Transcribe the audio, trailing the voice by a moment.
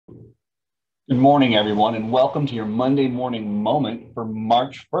Good morning, everyone, and welcome to your Monday morning moment for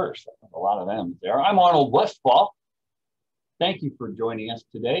March 1st. A lot of them there. I'm Arnold Westfall. Thank you for joining us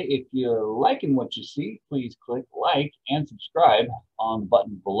today. If you're liking what you see, please click like and subscribe on the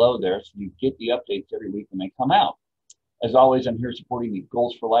button below there so you get the updates every week when they come out. As always, I'm here supporting the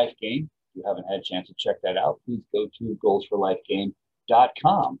Goals for Life game. If you haven't had a chance to check that out, please go to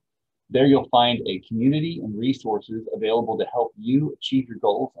goalsforlifegame.com. There you'll find a community and resources available to help you achieve your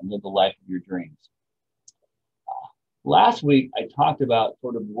goals and live the life of your dreams. Last week, I talked about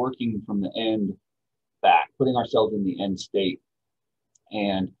sort of working from the end back, putting ourselves in the end state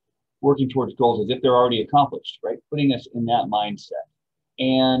and working towards goals as if they're already accomplished, right? Putting us in that mindset.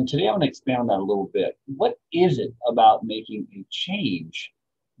 And today I want to expand on that a little bit. What is it about making a change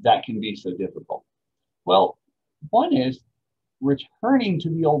that can be so difficult? Well, one is returning to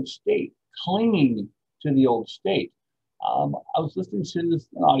the old state, clinging to the old state. I was listening to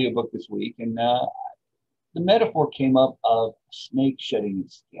an audiobook this week, and the metaphor came up of a snake shedding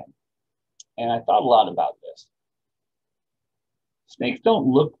its skin. And I thought a lot about this. Snakes don't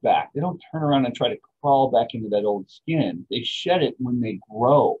look back. They don't turn around and try to crawl back into that old skin. They shed it when they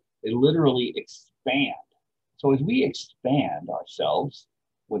grow. They literally expand. So as we expand ourselves,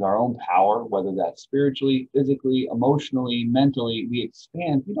 with our own power, whether that's spiritually, physically, emotionally, mentally, we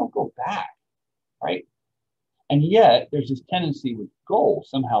expand, we don't go back, right? And yet there's this tendency with goals,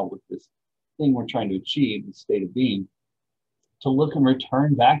 somehow with this thing we're trying to achieve, the state of being, to look and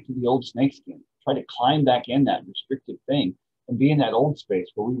return back to the old snakeskin, try to climb back in that restricted thing and be in that old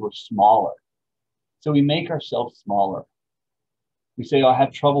space where we were smaller. So we make ourselves smaller. We say, oh, I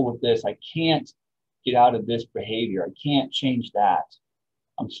have trouble with this. I can't get out of this behavior. I can't change that.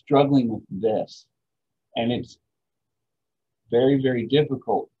 I'm struggling with this. And it's very, very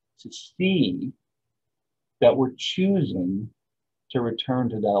difficult to see that we're choosing to return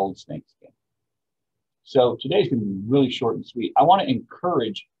to that old snakeskin. So today's going to be really short and sweet. I want to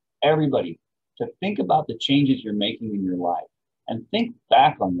encourage everybody to think about the changes you're making in your life and think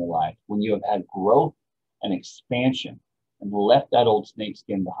back on your life when you have had growth and expansion and left that old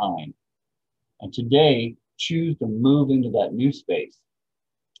snakeskin behind. And today, choose to move into that new space.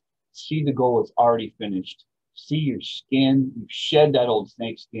 See the goal is already finished. See your skin. You've shed that old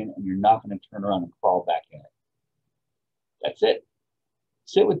snake skin and you're not going to turn around and crawl back in it. That's it.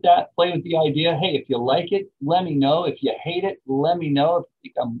 Sit with that. Play with the idea. Hey, if you like it, let me know. If you hate it, let me know. If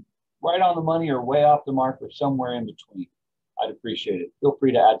you think I'm right on the money or way off the mark or somewhere in between, I'd appreciate it. Feel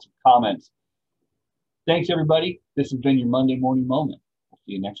free to add some comments. Thanks, everybody. This has been your Monday morning moment. We'll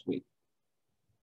see you next week.